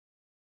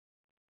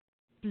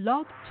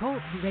Blog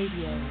Talk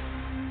Radio.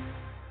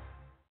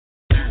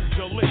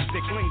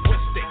 Pugilistic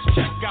linguistics,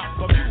 check out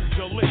the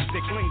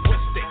pugilistic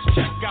linguistics,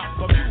 check out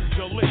the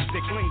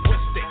pugilistic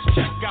linguistics,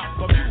 check out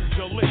the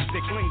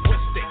pugilistic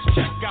linguistics,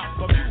 check out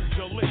the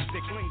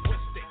pugilistic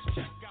linguistics,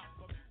 check out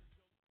the.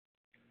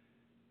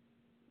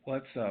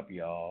 What's up,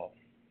 y'all?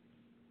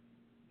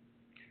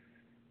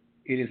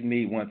 It is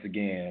me once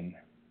again,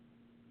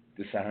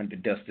 deciding to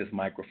dust this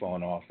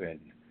microphone off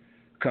and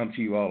come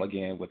to you all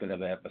again with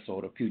another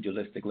episode of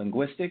Pugilistic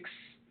Linguistics.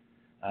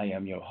 I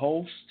am your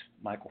host,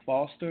 Michael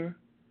Foster,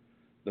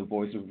 the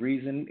voice of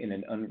reason in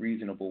an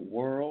unreasonable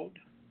world.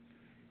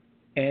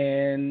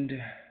 And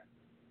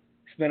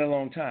it's been a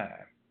long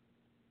time.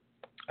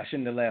 I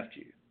shouldn't have left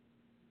you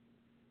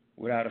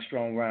without a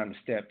strong rhyme to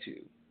step to.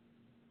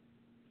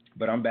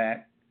 But I'm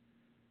back.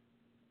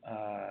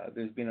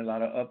 There's been a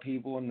lot of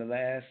upheaval in the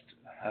last,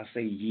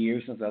 year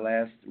since I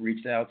last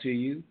reached out to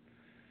you.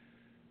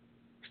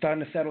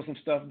 Starting to settle some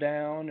stuff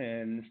down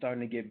and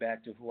starting to get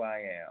back to who I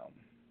am.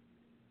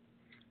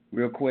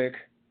 Real quick,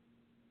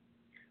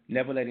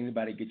 never let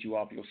anybody get you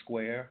off your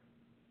square,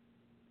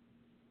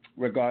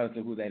 regardless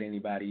of who that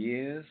anybody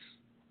is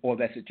or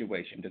that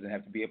situation. Doesn't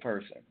have to be a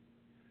person.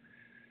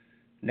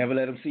 Never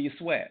let them see you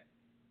sweat.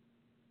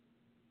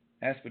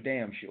 That's for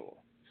damn sure.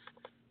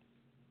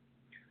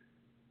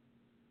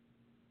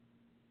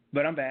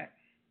 But I'm back.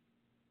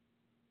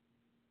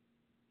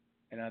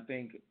 And I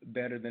think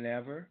better than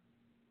ever.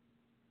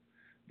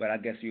 But I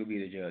guess you'll be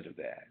the judge of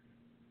that.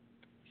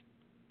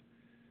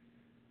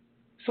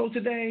 So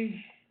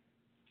today,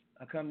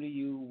 I come to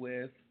you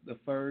with the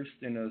first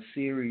in a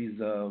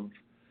series of,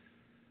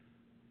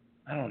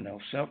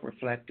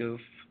 self-reflective,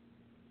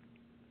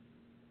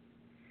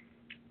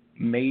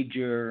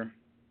 major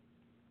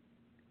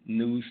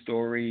news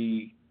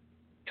story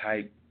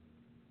type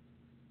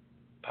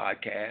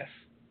podcasts.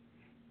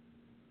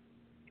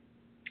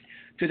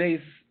 Today's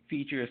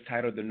feature is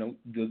titled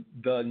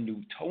the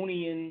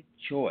Newtonian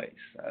Choice.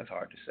 That's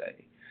hard to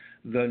say.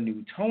 The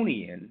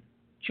Newtonian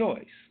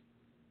Choice.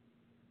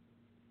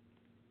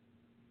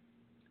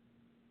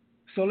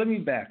 So let me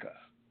back up.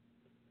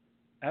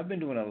 I've been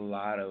doing a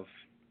lot of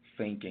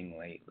thinking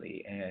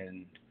lately,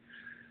 and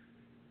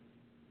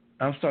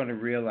I'm starting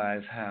to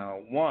realize how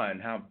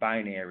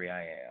binary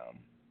I am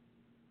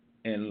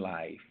in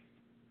life.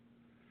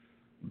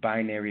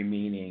 Binary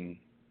meaning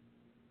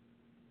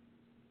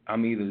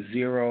I'm either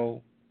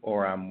 0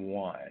 or I'm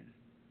 1.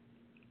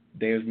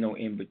 There's no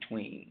in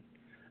between.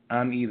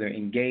 I'm either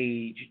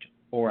engaged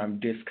or I'm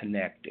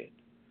disconnected.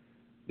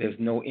 There's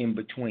no in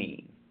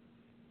between.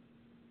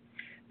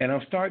 And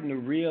I'm starting to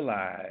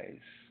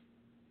realize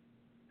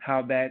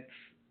how that's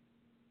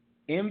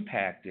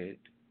impacted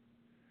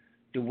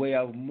the way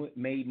I've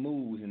made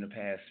moves in the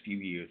past few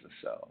years or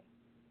so.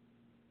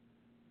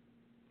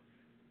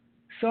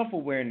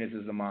 Self-awareness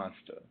is a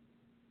monster.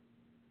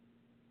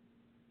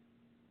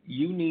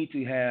 You need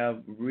to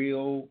have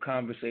real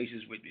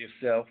conversations with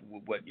yourself,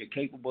 with what you're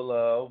capable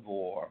of,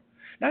 or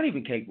not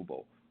even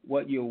capable,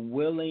 what you're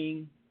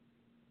willing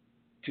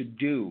to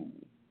do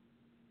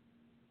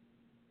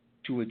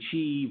to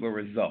achieve a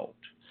result.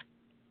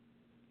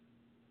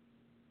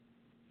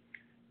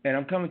 And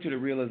I'm coming to the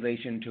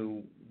realization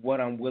to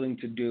what I'm willing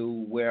to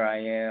do, where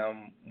I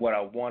am, what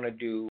I want to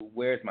do,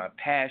 where's my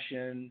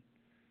passion,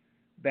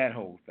 that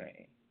whole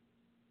thing.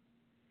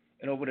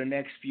 And over the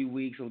next few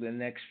weeks, over the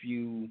next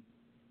few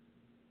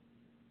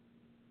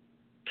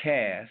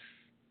casts,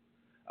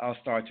 I'll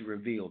start to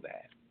reveal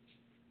that.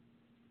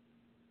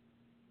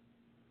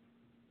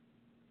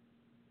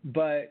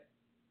 But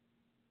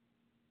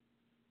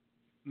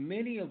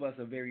many of us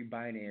are very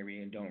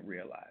binary and don't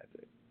realize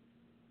it.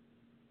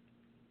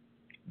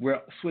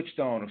 We're switched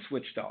on or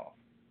switched off.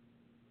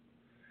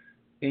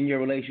 In your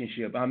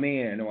relationship, I'm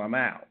in or I'm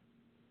out.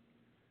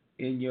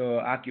 In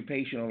your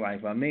occupational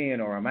life, I'm in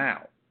or I'm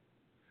out.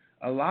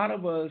 A lot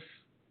of us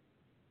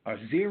are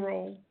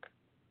 0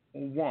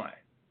 or 1.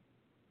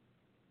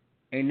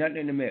 Ain't nothing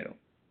in the middle.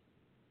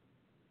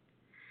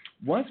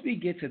 Once we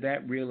get to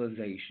that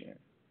realization,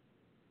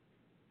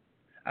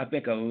 I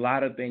think a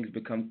lot of things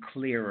become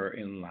clearer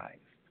in life.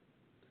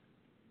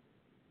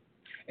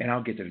 And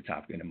I'll get to the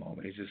topic in a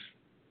moment. It's just,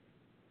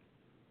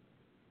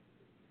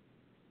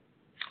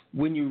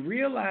 when you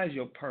realize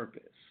your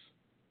purpose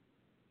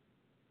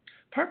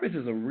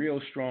is a real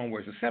strong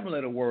word. It's a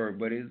 7-letter word,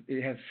 but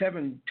it has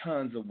 7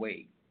 tons of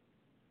weight.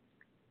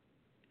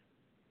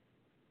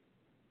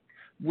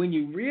 When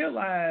you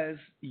realize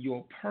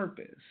your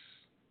purpose,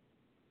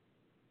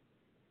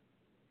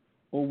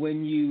 or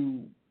when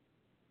you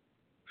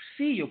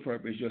see your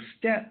purpose, your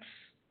steps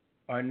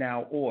are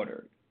now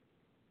ordered.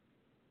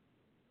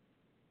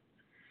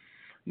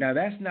 Now,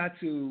 that's not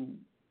to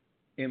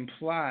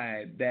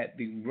imply that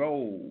the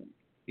road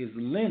is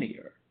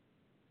linear.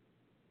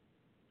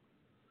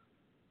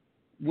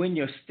 When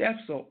your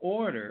steps are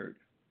ordered,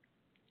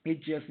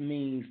 it just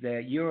means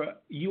that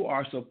you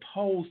are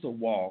supposed to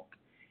walk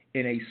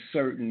in a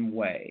certain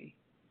way.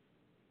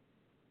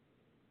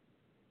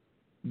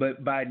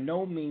 But by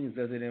no means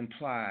does it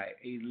imply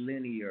a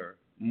linear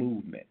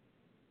movement.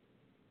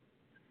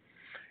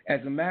 As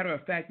a matter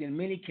of fact, in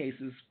many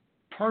cases,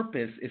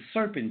 purpose is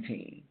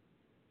serpentine.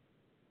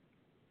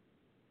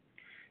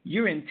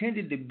 You're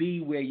intended to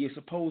be where you're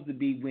supposed to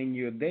be when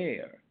you're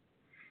there.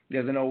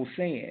 There's an old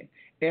saying,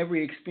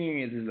 every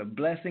experience is a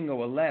blessing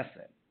or a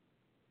lesson.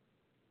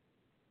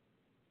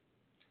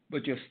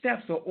 But your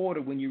steps are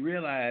ordered when you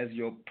realize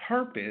your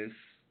purpose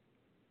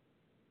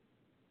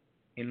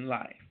in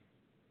life.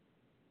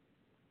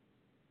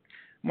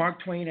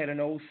 Mark Twain had an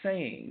old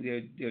saying,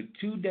 there are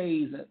 2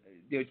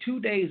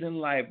 days in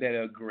life that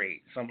are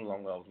great, something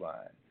along those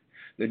lines.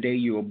 The day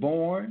you were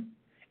born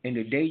and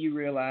the day you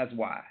realize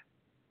why.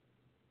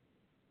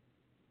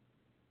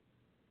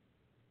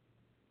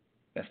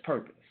 That's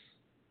purpose.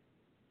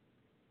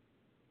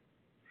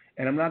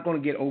 And I'm not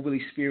going to get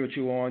overly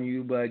spiritual on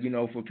you, but,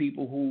 for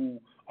people who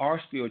are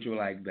spiritual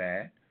like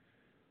that,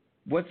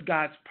 what's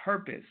God's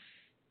purpose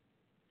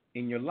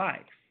in your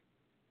life?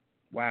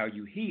 Why are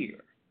you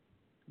here?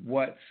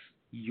 What's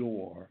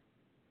your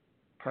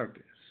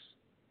purpose?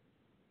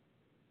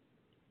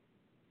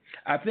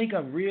 I think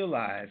I've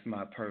realized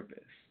my purpose.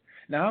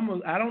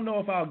 Now, I don't know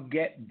if I'll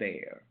get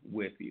there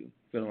with you,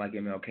 feeling like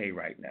MLK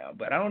right now,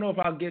 but I don't know if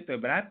I'll get there,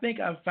 but I think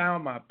I've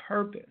found my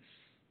purpose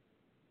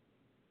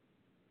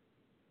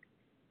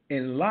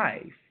in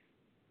life,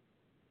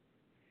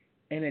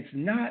 and it's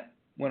not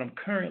what I'm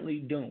currently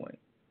doing,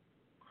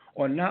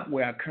 or not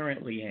where I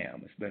currently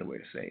am. It's a better way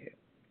to say it.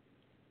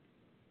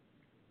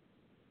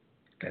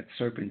 That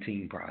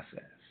serpentine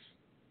process.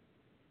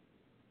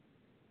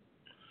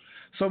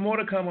 So more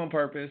to come on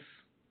purpose.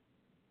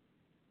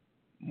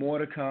 More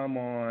to come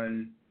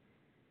on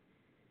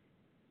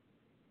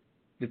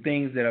the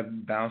things that are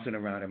bouncing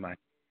around in my head.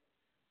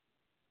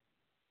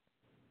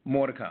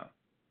 More to come.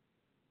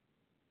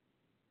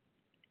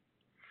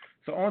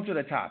 So on to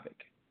the topic.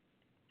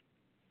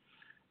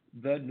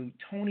 The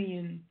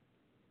Newtonian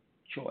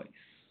Choice.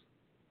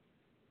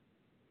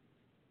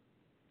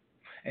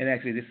 And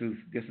actually, this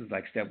is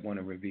like step one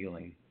of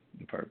revealing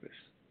the purpose.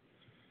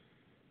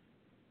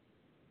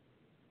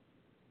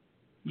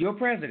 Your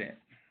president,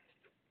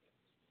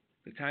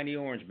 the tiny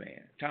orange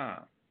man,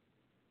 Tom,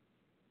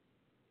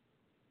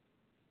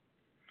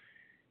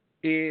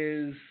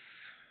 is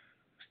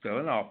still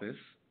in office,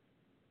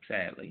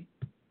 sadly.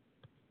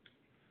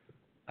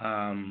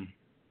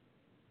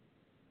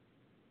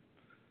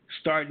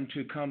 Starting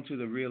to come to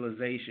the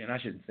realization, I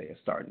shouldn't say it's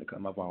starting to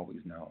come, I've always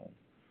known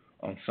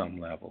on some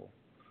level,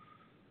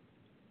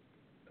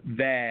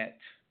 that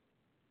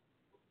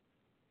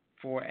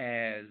for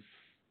as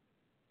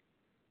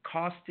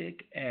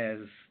caustic as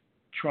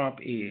Trump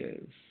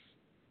is,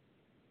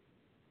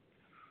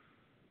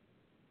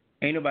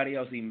 ain't nobody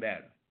else even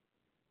better.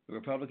 The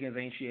Republicans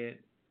ain't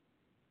shit.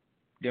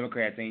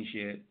 Democrats ain't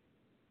shit.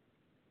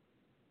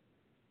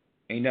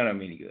 Ain't none of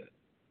them any good.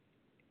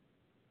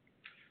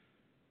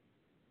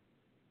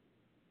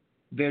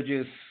 They're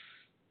just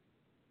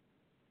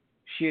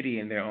shitty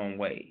in their own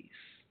ways.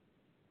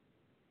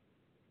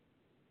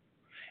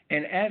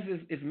 And as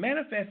it's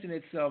manifesting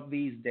itself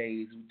these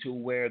days to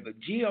where the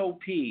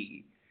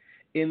GOP,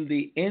 in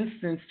the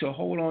instance to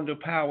hold on to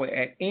power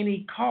at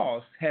any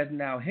cost, has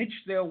now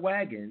hitched their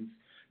wagons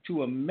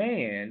to a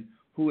man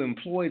who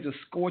employs a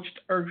scorched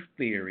earth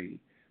theory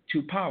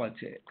to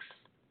politics.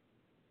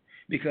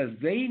 Because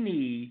they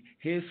need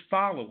his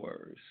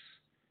followers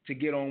to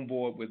get on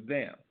board with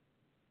them.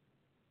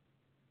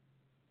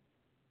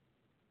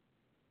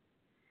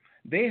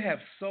 They have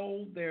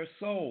sold their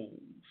souls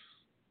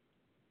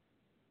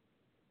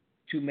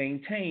to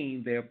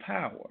maintain their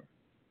power.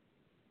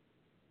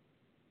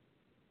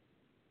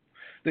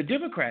 The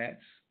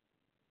Democrats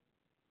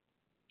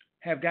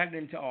have gotten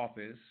into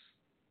office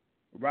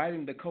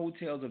riding the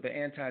coattails of the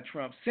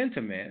anti-Trump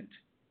sentiment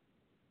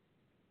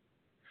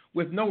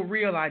with no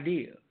real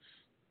ideas.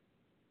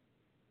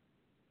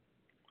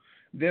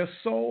 Their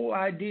sole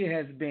idea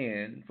has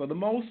been, for the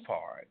most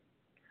part,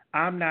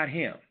 I'm not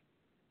him.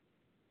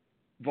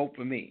 Vote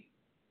for me.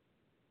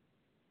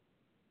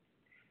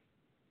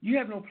 You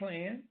have no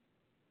plan.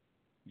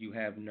 You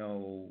have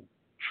no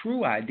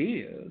true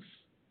ideas.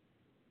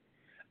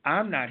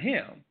 I'm not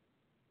him.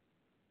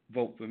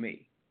 Vote for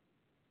me.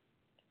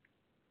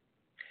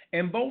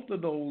 And both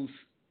of those,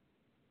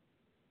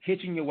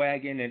 hitching your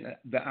wagon and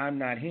the I'm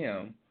not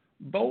him,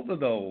 both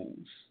of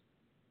those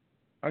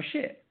are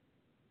shit.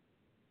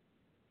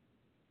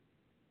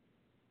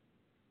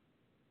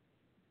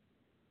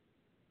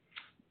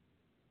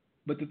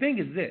 But the thing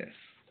is this.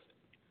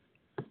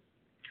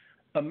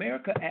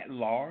 America at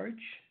large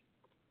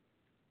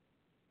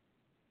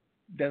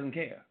doesn't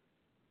care.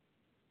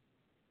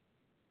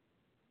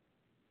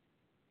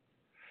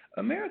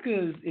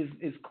 America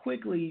is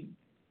quickly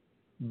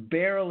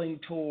barreling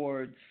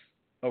towards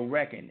a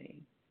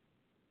reckoning.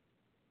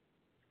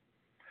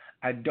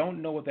 I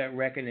don't know what that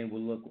reckoning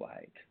will look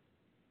like.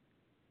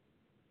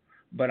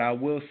 But I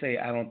will say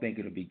I don't think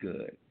it'll be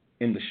good,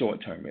 in the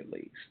short term at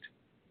least.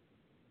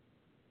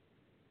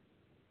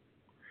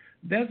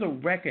 There's a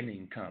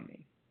reckoning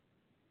coming.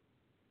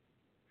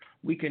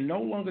 We can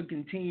no longer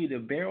continue to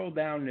barrel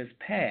down this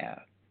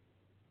path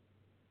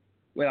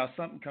without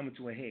something coming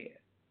to a head.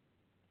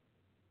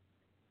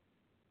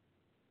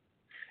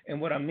 And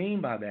what I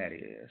mean by that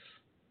is,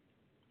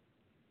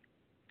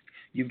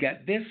 you've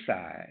got this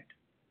side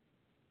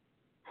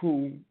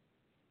who,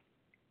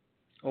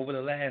 over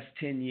the last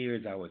 10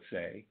 years, I would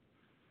say,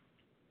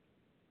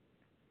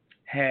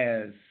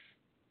 has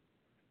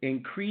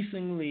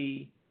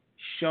increasingly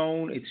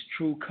shown its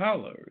true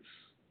colors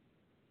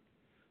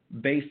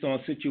based on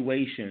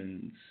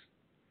situations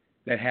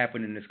that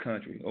happen in this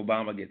country.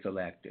 Obama gets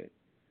elected.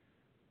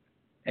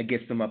 It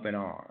gets them up in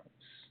arms.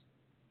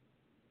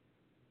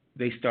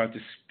 They start to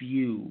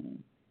spew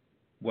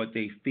what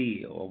they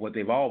feel or what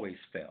they've always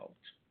felt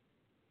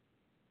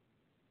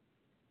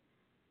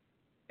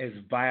as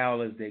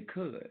vile as they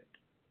could.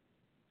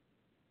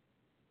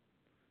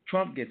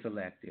 Trump gets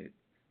elected.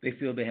 They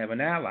feel they have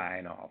an ally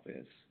in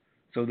office,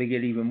 so they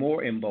get even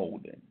more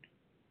emboldened.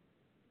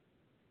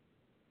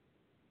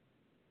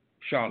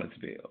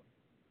 Charlottesville.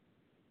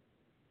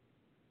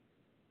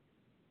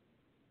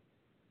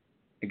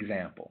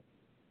 Example.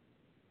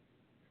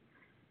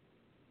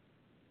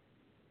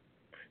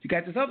 You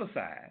got this other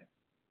side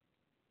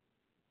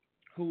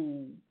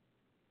who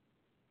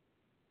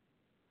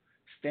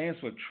stands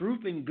for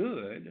truth and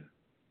good,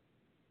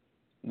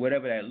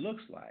 whatever that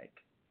looks like,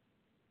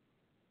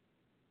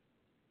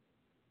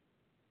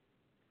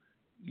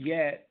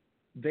 yet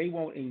they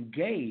won't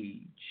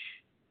engage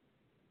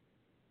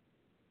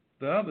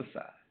the other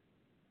side.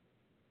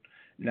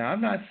 Now,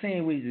 I'm not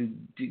saying we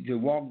need to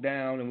walk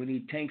down and we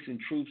need tanks and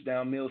troops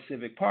down Mill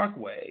Civic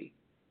Parkway,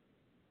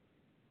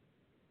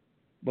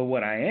 but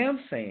what I am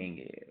saying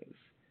is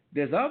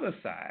there's other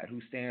side who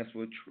stands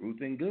for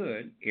truth and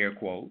good, air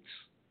quotes,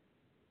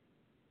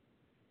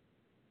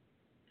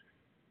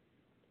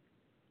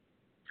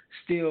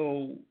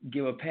 still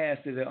give a pass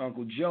to their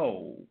Uncle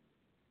Joe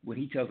when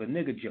he tells a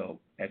nigger joke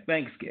at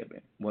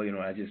Thanksgiving. Well,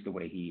 that's just the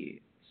way he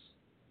is.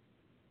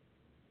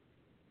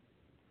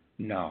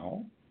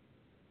 No.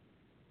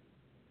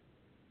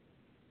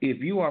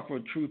 If you are for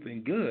truth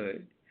and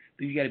good,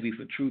 then you got to be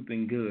for truth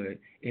and good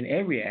in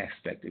every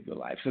aspect of your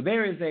life. So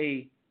there is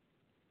a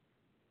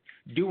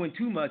doing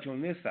too much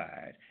on this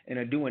side and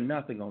a doing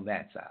nothing on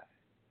that side.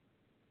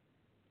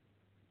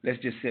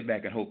 Let's just sit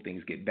back and hope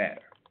things get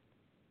better.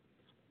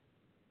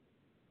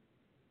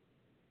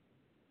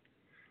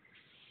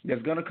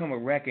 There's going to come a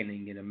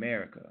reckoning in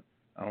America.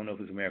 I don't know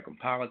if it's American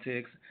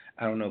politics.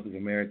 I don't know if it's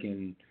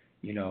American,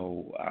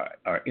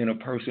 our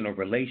interpersonal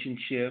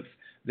relationships.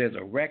 There's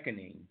a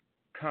reckoning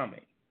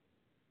coming.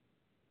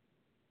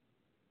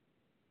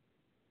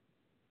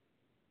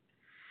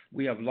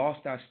 We have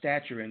lost our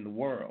stature in the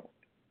world.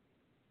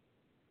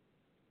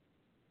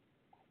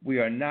 We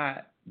are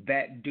not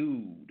that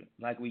dude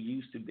like we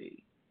used to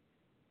be.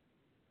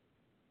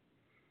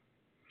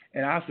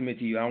 And I'll submit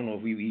to you, I don't know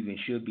if we even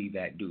should be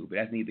that dude, but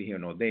that's neither here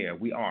nor there.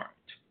 We aren't.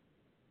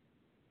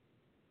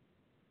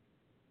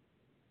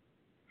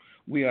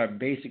 We are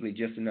basically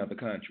just another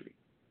country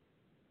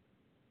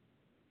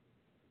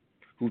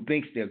who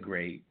thinks they're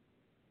great,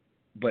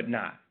 but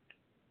not.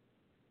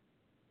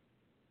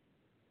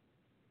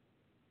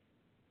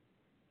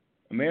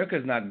 America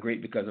is not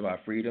great because of our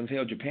freedoms.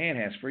 Hell, Japan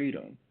has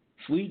freedom.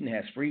 Sweden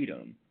has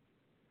freedom.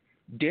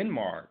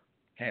 Denmark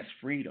has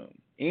freedom.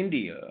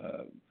 India,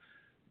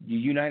 the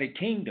United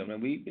Kingdom,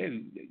 and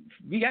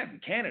we got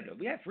Canada.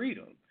 We have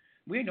freedom.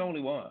 We ain't the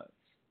only ones.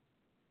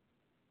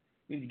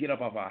 We need to get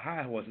up off our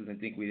high horses and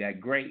think we're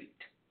that great.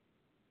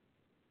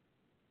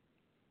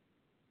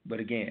 But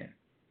again,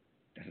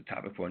 that's a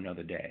topic for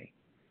another day.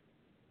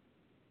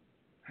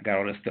 I got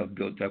all this stuff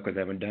built up because I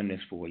haven't done this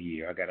for a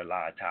year. I got a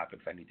lot of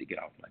topics I need to get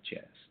off my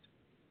chest.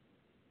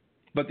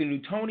 But the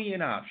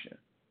Newtonian option,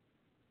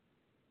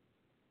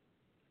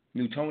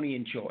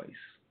 Newtonian choice.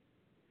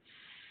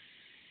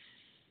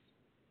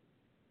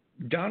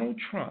 Donald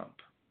Trump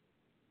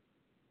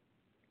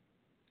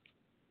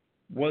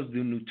was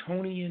the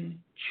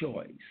Newtonian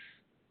choice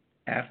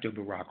after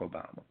Barack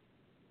Obama.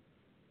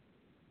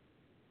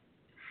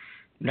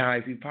 Now,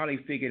 if you probably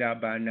figured out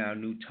by now,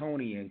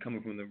 Newtonian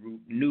coming from the root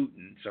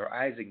Newton, Sir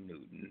Isaac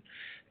Newton,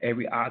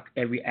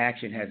 every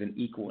action has an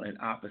equal and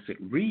opposite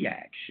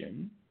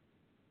reaction.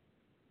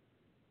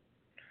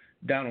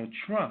 Donald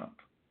Trump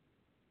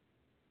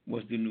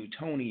was the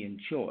Newtonian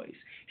choice.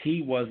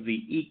 He was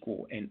the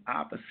equal and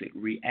opposite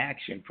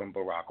reaction from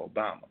Barack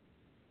Obama.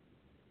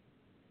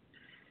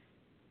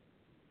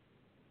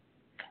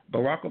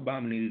 Barack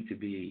Obama needed to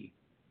be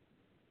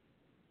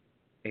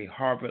a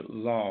Harvard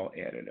law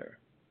editor.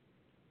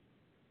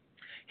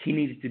 He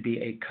needed to be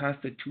a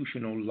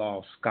constitutional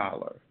law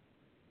scholar.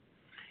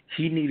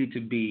 He needed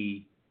to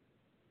be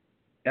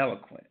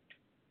eloquent.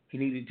 He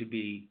needed to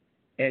be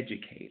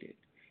educated.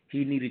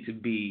 He needed to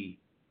be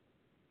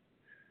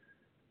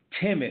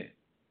timid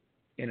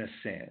in a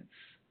sense,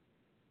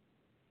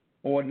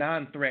 or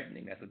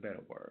non-threatening, that's a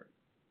better word.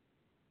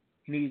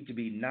 He needed to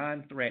be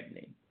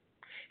non-threatening.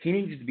 He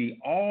needed to be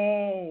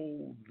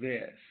all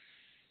this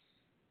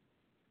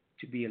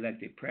to be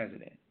elected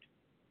president.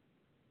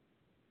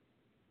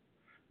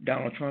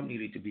 Donald Trump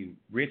needed to be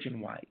rich and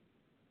white.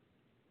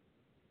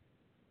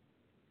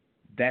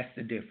 That's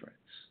the difference.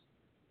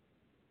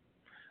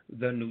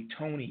 The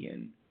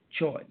Newtonian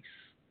choice.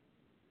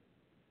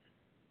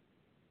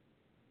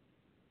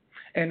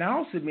 And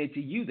I'll submit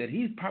to you that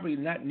he's probably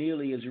not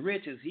nearly as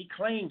rich as he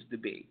claims to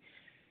be.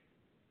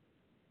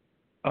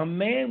 A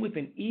man with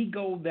an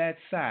ego that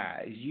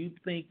size, you'd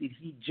think that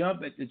he'd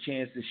jump at the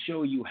chance to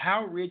show you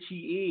how rich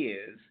he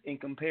is in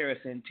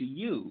comparison to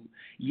you,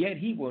 yet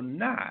he will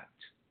not.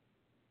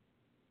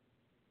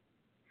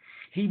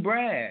 He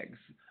brags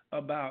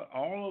about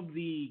all of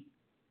the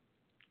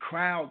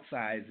crowd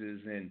sizes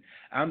and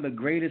I'm the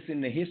greatest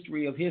in the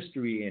history of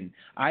history and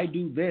I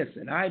do this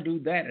and I do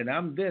that and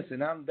I'm this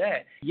and I'm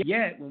that.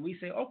 Yet when we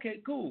say,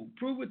 okay, cool,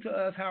 prove it to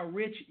us how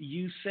rich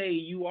you say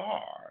you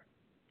are,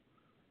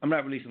 I'm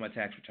not releasing my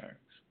tax returns.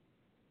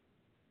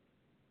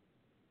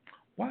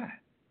 Why?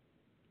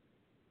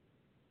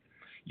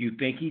 You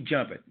think he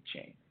jump at the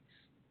chains.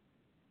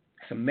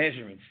 It's a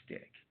measuring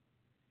stick.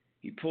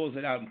 He pulls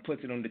it out and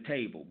puts it on the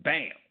table.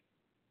 Bam.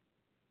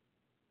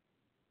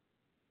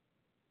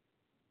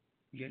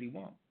 Yet he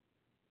won't.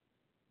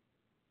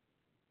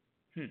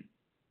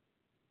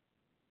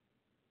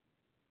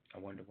 I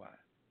wonder why.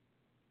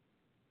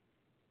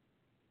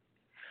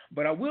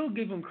 But I will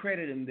give him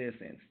credit in this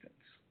instance.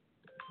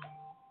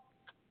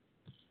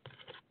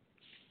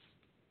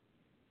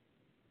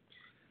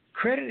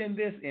 Credit in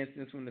this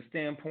instance from the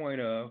standpoint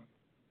of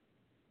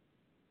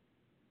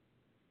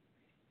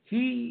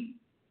he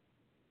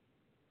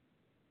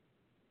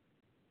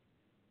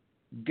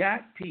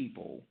got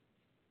people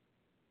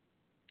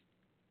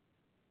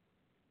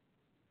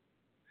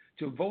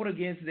to vote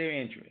against their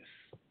interests.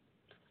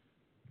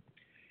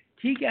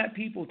 He got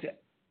people to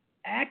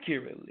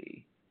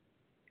actively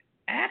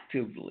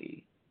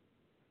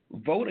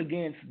vote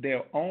against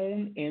their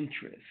own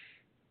interests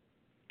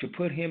to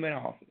put him in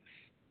office.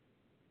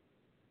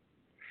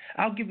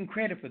 I'll give him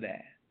credit for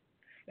that.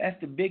 That's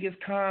the biggest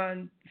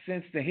con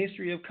since the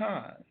history of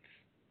cons.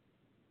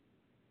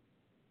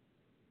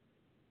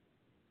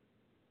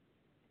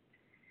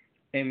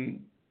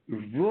 And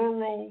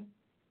rural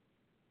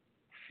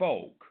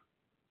folk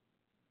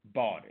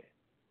bought it.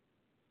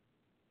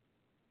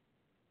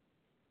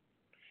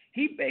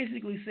 He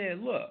basically said,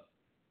 look,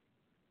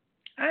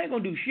 I ain't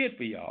going to do shit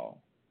for y'all,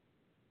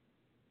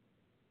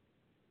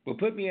 but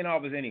put me in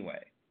office anyway.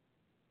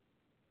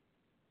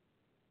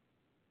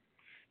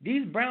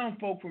 These brown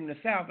folk from the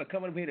South are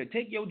coming up here to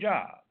take your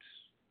jobs.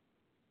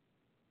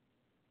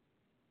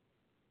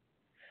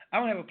 I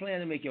don't have a plan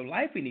to make your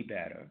life any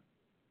better,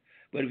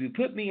 but if you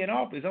put me in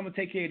office, I'm going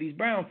to take care of these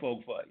brown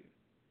folk for you.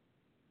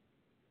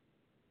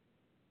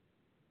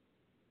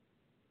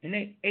 And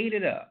they ate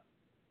it up.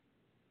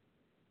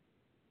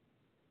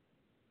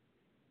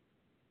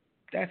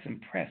 That's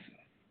impressive.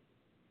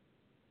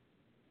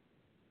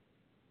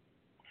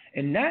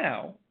 And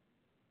now,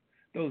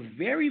 those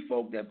very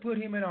folk that put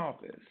him in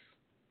office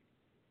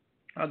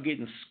are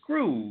getting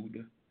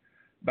screwed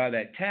by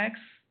that tax,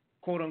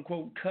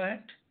 quote-unquote,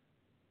 cut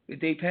that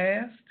they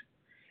passed,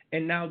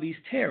 and now these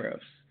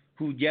tariffs,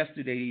 who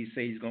yesterday he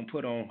said he's going to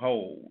put on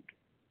hold,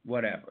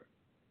 whatever.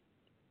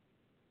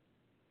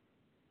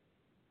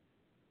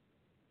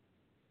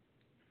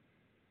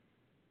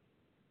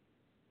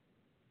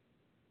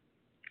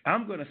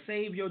 I'm going to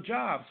save your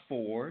jobs,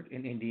 Ford,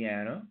 in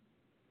Indiana.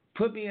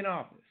 Put me in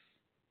office.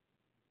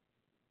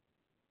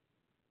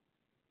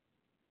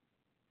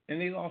 And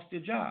they lost their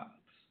jobs.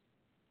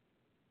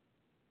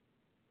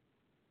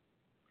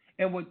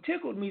 And what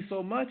tickled me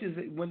so much is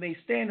that when they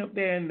stand up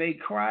there and they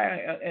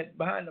cry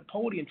behind the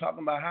podium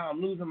talking about how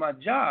I'm losing my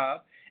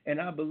job, and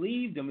I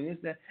believed them, and this,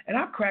 that, and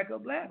I crack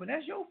up laughing.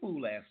 That's your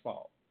fool-ass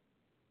fault.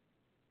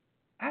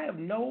 I have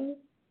no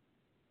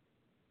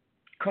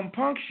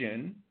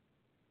compunction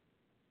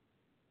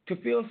to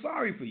feel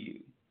sorry for you.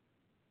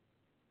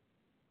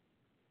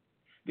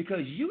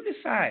 Because you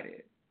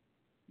decided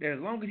that as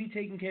long as he's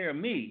taking care of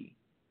me,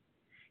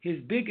 his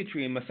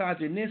bigotry and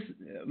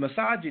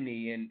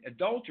misogyny and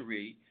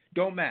adultery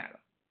don't matter.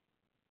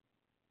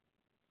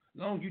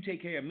 As long as you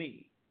take care of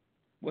me.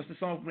 What's the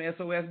song from the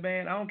SOS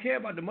band? I don't care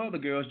about the mother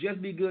girls,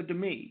 just be good to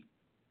me.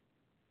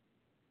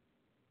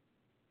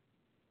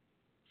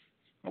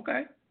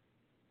 Okay.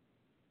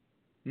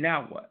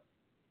 Now what?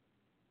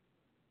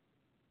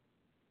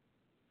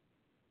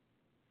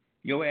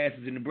 Your ass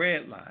is in the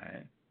bread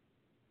line.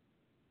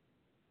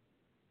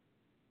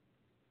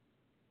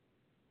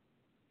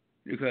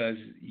 Because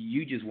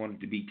you just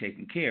wanted to be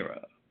taken care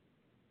of.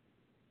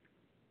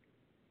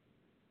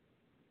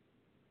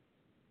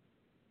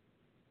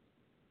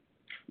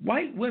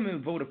 White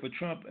women voted for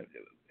Trump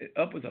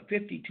upwards of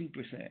 52%.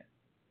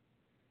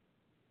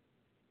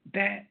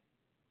 That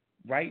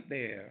right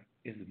there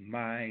is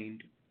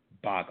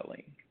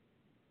mind-boggling.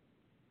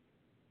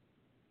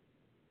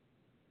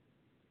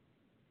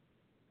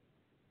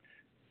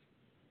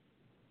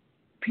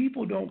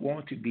 People don't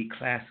want to be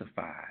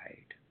classified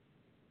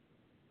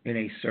in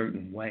a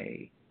certain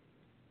way,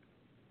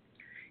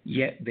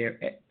 yet their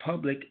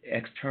public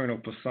external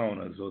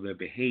personas or their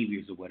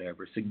behaviors or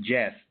whatever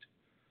suggest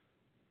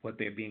what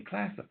they're being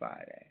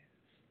classified as.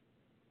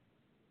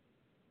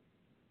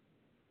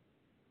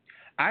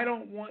 I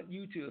don't want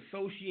you to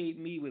associate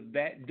me with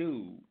that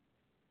dude,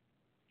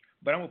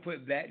 but I'm going to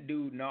put that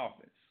dude in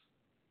office.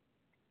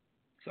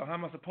 So how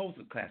am I supposed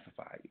to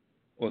classify you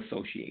or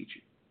associate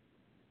you?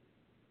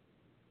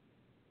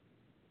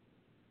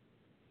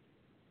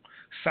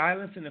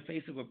 Silence in the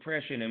face of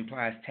oppression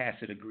implies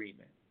tacit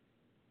agreement.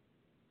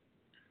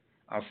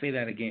 I'll say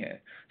that again.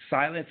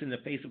 Silence in the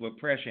face of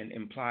oppression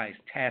implies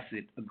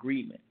tacit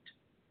agreement.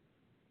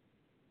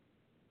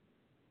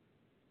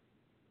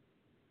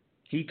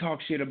 He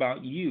talks shit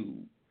about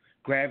you,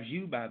 grabs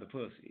you by the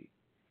pussy,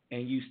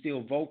 and you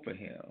still vote for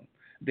him,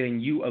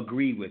 then you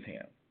agree with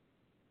him.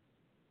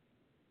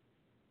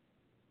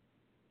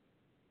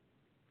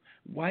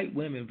 White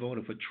women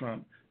voted for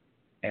Trump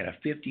at a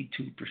 52%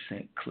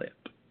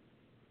 clip.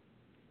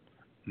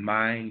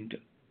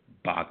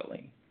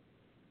 Mind-boggling.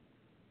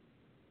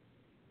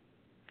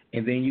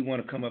 And then you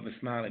want to come up and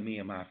smile at me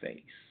in my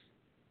face.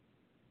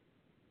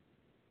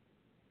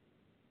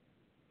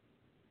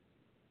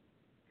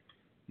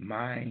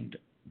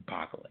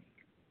 Mind-boggling.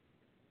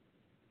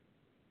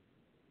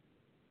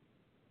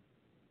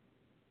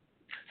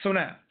 So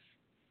now,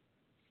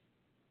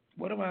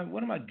 what am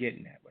I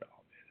getting at with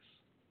all this?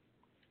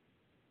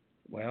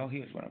 Well,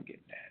 here's what I'm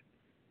getting at.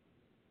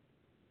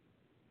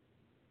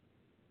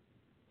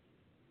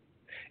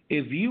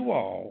 If you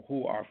all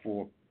who are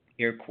for,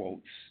 air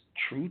quotes,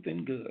 truth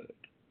and good,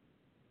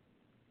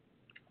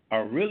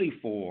 are really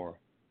for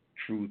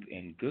truth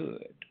and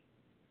good,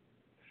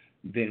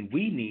 then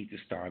we need to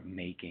start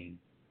making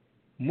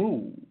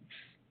moves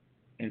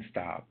and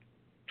stop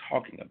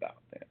talking about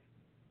them.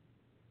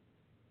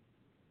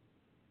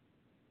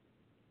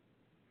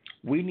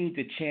 We need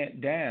to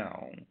chant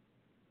down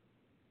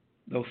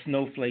those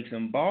snowflakes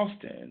in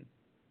Boston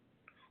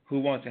who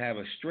want to have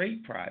a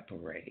straight pride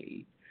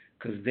parade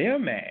because they're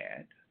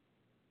mad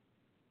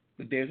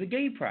that there's a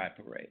gay pride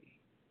parade.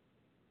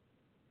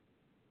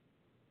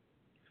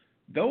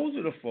 Those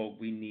are the folk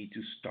we need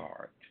to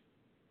start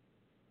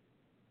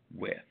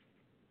with.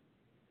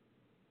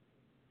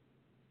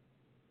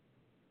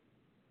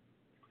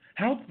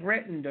 How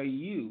threatened are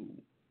you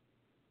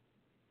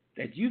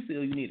that you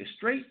feel you need a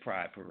straight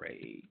pride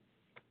parade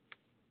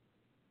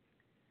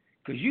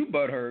because you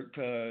butthurt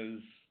because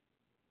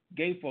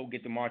gay folk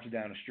get to march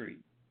down the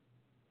street?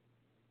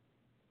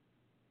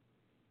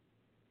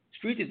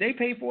 Street that they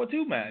pay for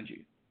too, mind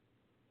you.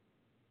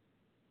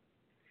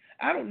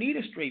 I don't need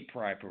a straight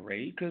pride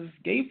parade because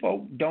gay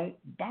folk don't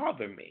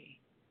bother me.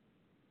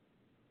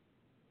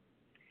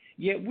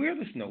 Yet we're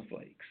the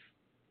snowflakes.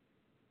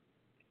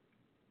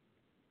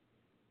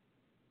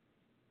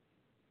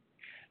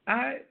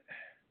 I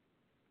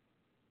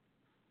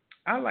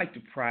like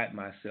to pride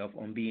myself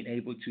on being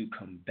able to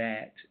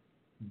combat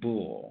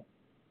bull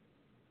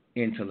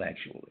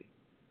intellectually.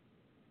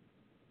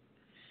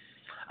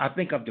 I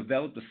think I've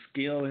developed a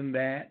skill in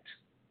that.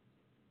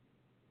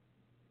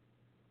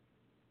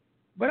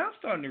 But I'm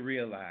starting to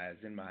realize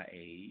in my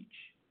age,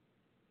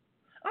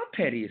 I'm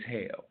petty as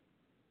hell.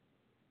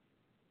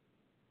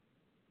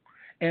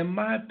 And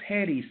my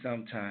petty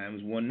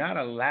sometimes will not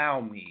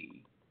allow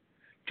me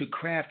to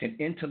craft an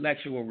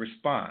intellectual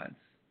response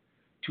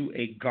to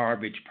a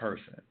garbage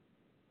person.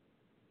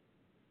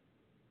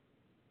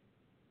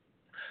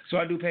 So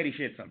I do petty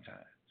shit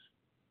sometimes.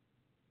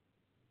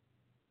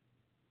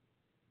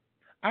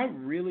 I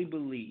really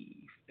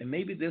believe, and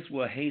maybe this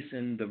will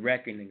hasten the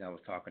reckoning I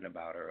was talking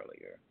about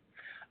earlier,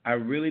 I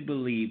really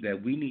believe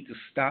that we need to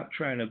stop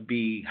trying to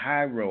be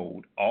high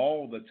road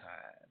all the time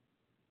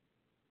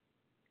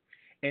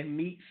and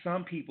meet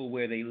some people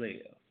where they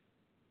live.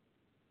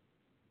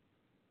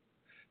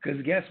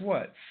 Because guess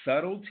what?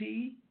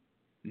 Subtlety,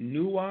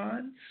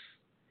 nuance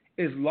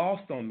is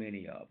lost on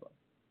many of them.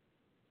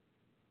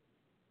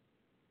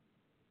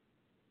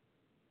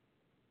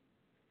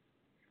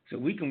 So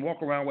we can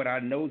walk around with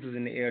our noses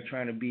in the air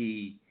trying to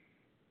be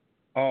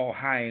all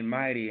high and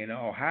mighty and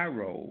all high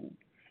road.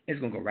 It's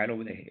going to go right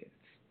over their heads.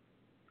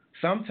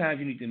 Sometimes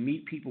you need to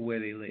meet people where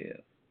they live.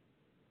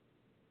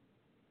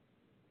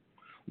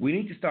 We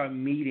need to start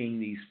meeting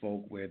these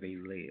folk where they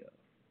live.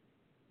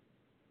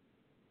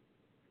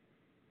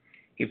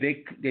 If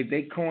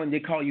they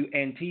call you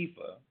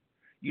Antifa,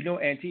 you know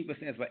Antifa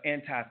stands for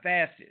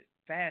anti-fascist.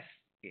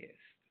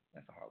 Fascist.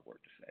 That's a hard word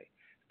to say.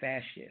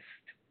 Fascist.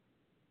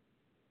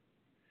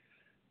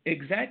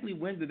 Exactly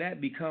when did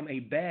that become a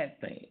bad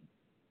thing?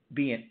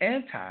 Being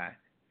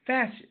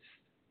anti-fascist.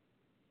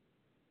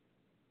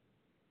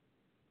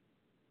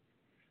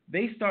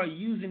 They start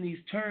using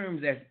these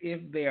terms as if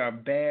they are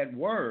bad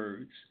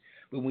words,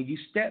 but when you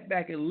step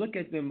back and look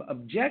at them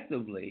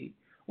objectively,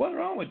 what's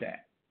wrong with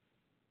that?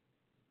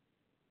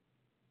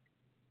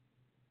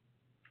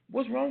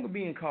 What's wrong with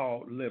being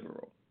called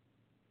liberal?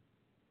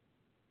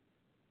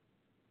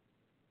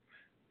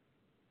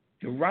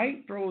 The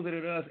right throws it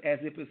at us as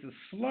if it's a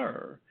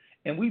slur,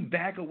 and we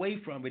back away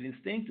from it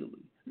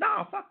instinctively.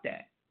 No, fuck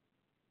that.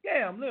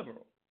 Yeah, I'm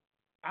liberal.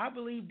 I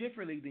believe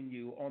differently than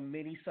you on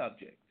many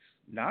subjects.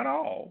 Not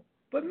all,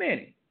 but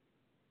many.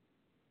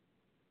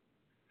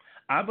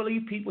 I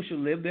believe people should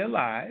live their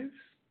lives.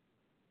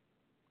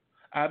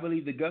 I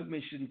believe the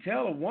government shouldn't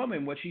tell a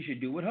woman what she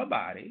should do with her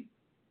body.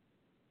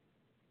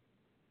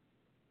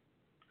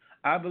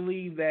 I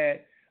believe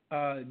that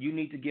you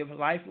need to give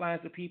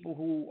lifelines to people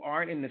who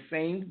aren't in the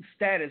same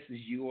status as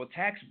you or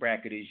tax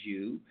bracket as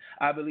you.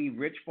 I believe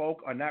rich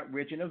folk are not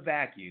rich in a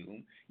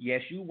vacuum.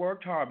 Yes, you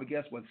worked hard, but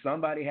guess what?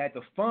 Somebody had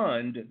to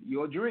fund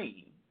your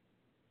dream.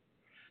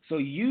 So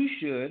you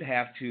should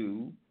have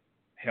to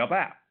help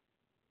out.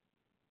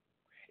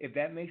 If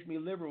that makes me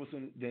liberal,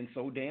 then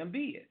so damn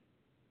be it.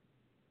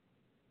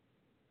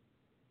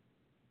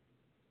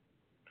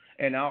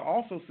 And I'll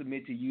also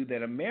submit to you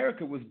that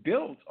America was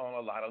built on a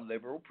lot of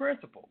liberal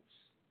principles.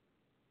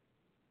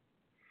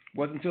 It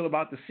wasn't until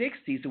about the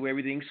 60s where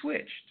everything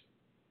switched.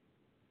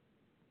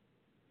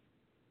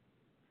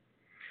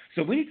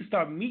 So we need to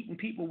start meeting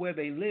people where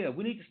they live.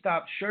 We need to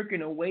stop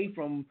shirking away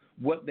from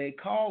what they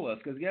call us.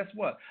 Because guess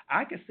what?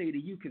 I can say to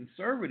you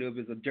conservative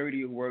is a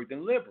dirtier word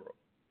than liberal.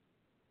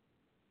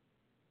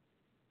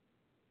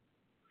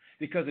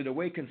 Because of the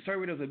way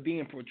conservatives are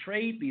being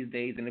portrayed these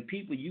days and the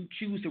people you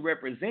choose to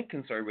represent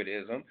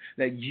conservatism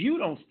that you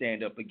don't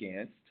stand up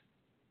against,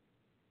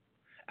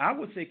 I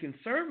would say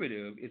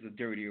conservative is a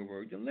dirtier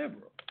word than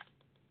liberal.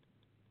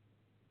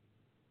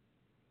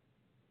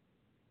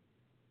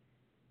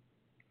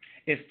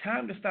 It's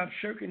time to stop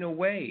shirking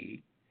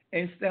away,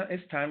 and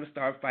it's time to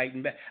start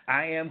fighting back.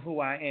 I am who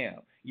I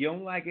am. You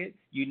don't like it,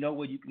 you know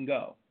where you can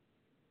go.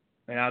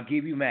 And I'll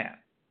give you map.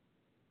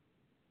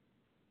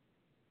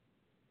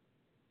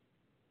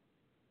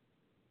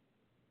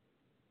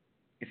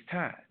 It's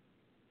time.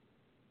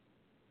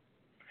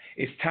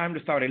 It's time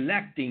to start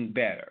electing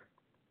better.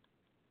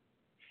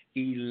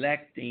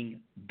 Electing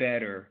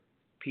better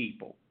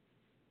people.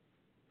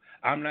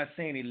 I'm not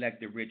saying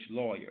elect a rich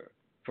lawyer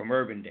from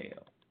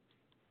Urbandale.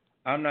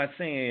 I'm not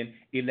saying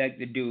elect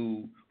the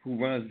dude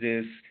who runs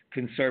this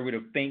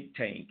conservative think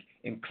tank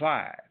in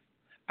Clive.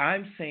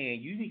 I'm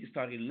saying you need to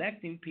start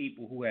electing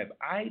people who have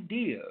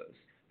ideas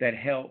that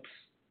helps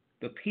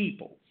the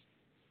people.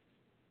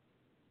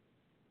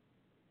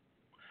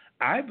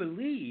 I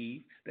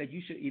believe that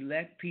you should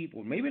elect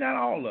people, maybe not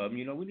all of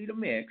them, we need a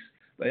mix,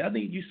 but I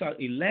think you start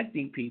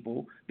electing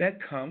people that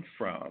come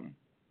from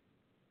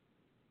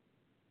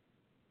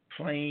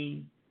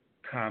plain,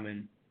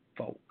 common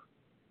folk.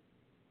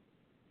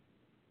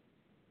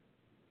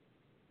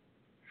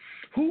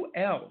 Who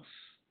else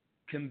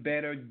can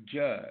better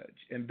judge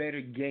and better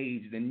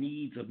gauge the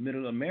needs of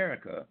middle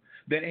America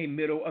than a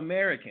middle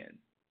American?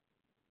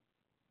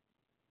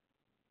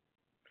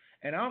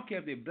 And I don't care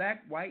if they're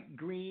black, white,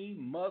 green,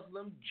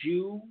 Muslim,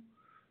 Jew,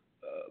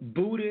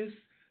 Buddhist,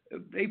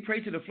 they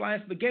pray to the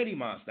flying spaghetti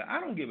monster.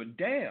 I don't give a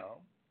damn.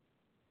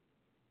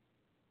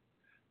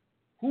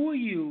 Who are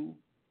you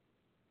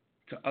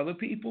to other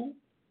people?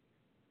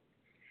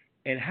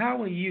 And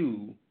how are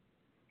you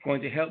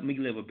going to help me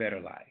live a better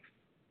life?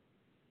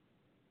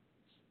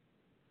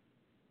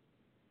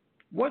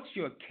 What's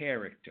your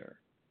character?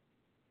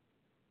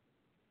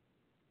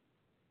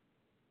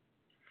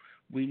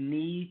 We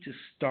need to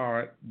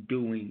start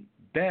doing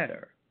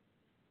better.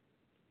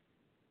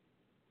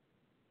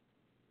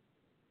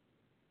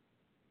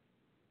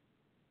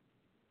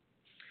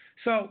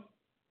 So,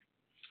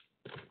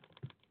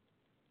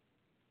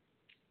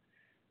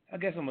 I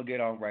guess I'm going to get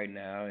off right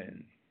now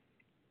and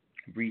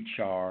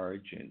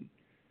recharge and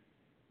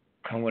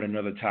come with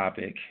another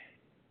topic.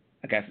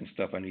 I got some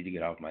stuff I need to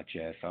get off my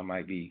chest. So I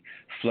might be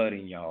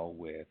flooding y'all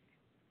with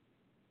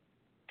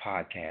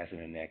podcasts in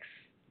the next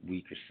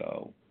week or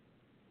so.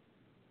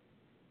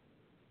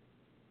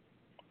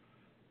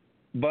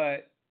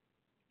 But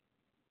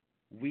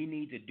we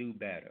need to do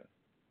better.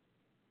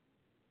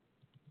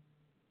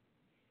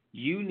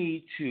 You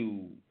need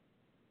to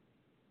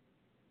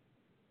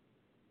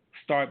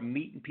start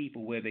meeting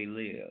people where they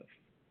live.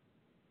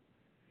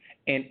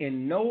 And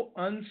in no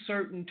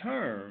uncertain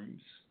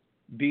terms,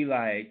 be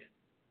like,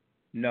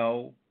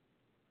 no,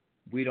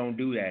 we don't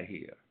do that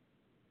here.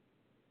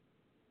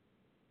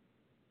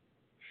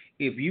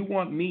 If you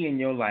want me in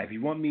your life,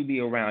 you want me to be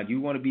around, if you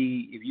want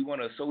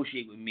to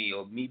associate with me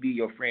or me be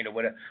your friend or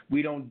whatever,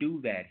 we don't do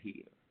that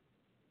here.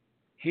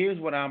 Here's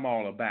what I'm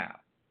all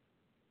about.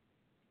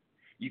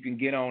 You can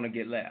get on or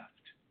get left.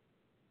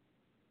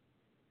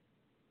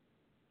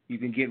 You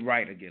can get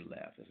right or get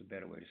left. That's a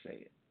better way to say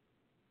it.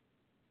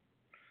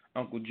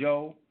 Uncle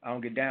Joe, I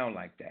don't get down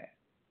like that.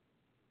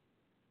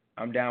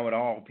 I'm down with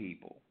all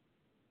people.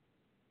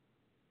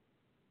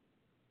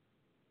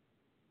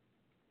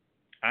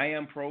 I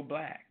am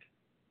pro-black,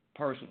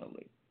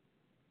 personally.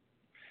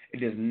 It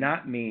does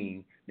not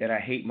mean that I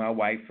hate my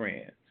white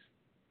friends.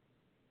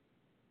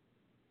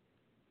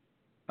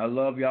 I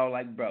love y'all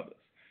like brothers.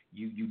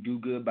 You do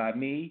good by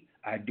me,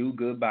 I do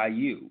good by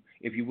you.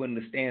 If you're willing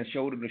to stand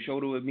shoulder to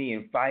shoulder with me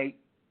and fight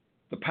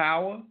the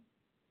power,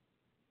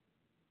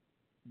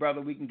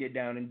 brother, we can get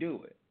down and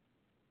do it.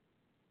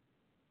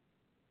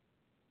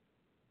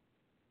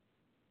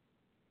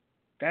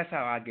 That's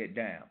how I get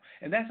down.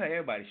 And that's how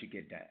everybody should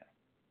get down.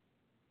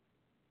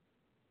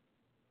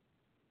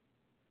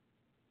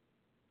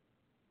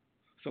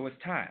 So it's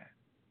time.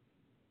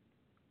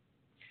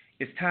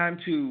 It's time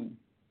to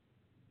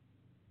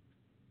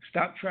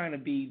stop trying to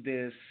be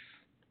this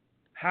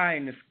pie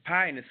in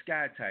the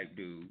sky type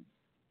dude.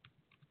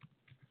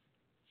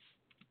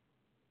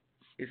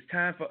 It's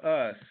time for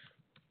us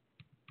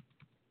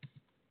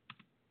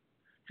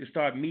to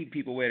start meeting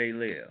people where they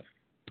live.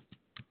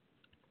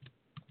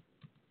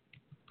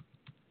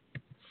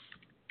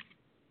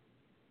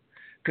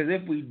 Because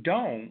if we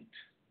don't,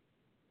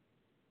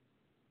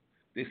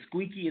 the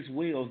squeakiest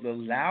wheels, the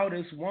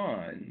loudest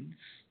ones,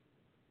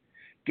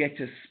 get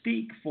to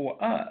speak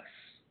for us.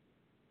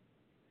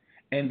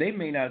 And they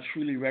may not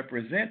truly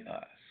represent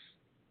us.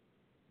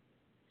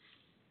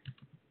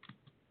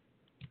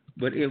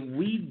 But if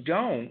we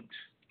don't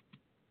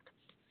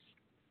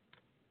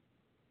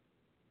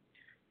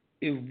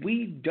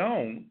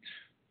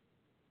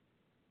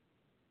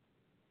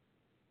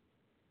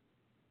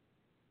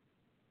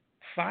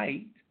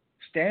fight,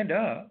 stand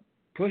up,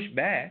 push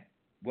back,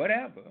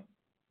 whatever,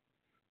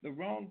 the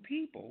wrong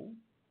people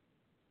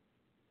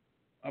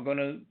are going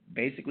to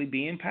basically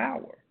be in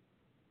power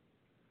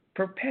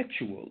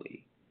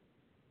perpetually.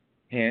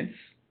 Hence,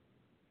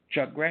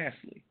 Chuck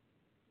Grassley.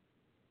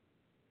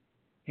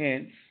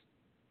 Hence,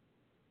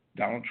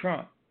 Donald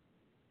Trump.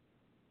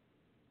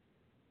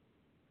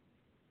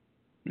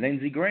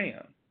 Lindsey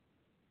Graham.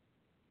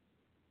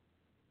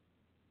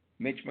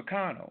 Mitch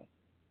McConnell.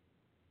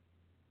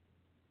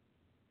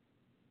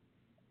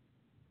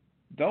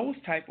 Those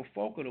type of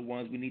folk are the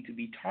ones we need to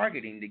be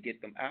targeting to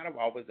get them out of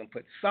office and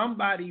put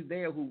somebody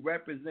there who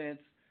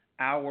represents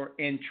our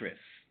interests.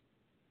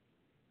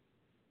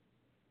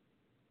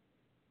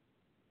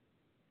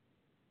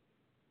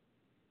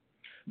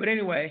 But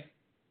anyway,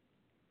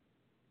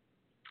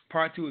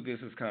 part 2 of this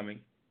is coming.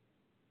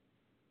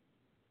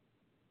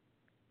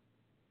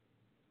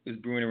 It's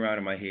brewing around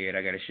in my head.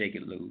 I got to shake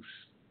it loose.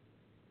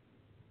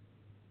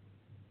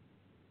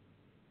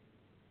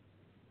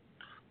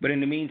 But in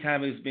the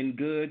meantime, it's been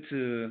good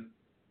to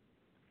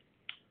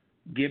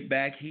get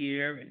back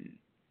here and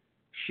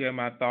share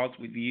my thoughts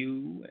with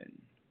you.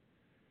 And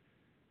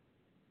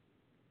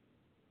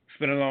it's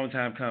been a long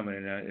time coming,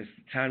 and it's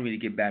time for me to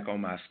get back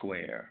on my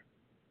square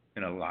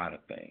in a lot of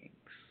things.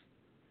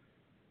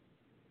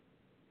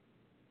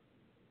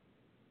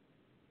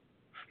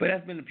 But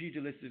that's been the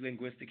Pugilistic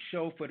Linguistics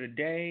Show for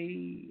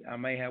today. I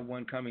may have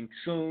one coming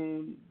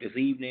soon, this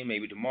evening,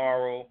 maybe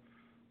tomorrow,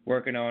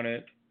 working on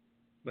it.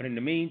 But in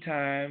the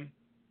meantime,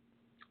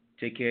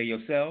 take care of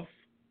yourself,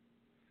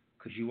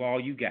 because you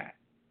all you got.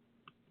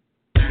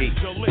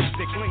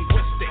 Pugilistic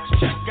linguistics,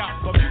 check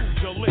out the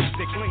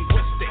pugilistic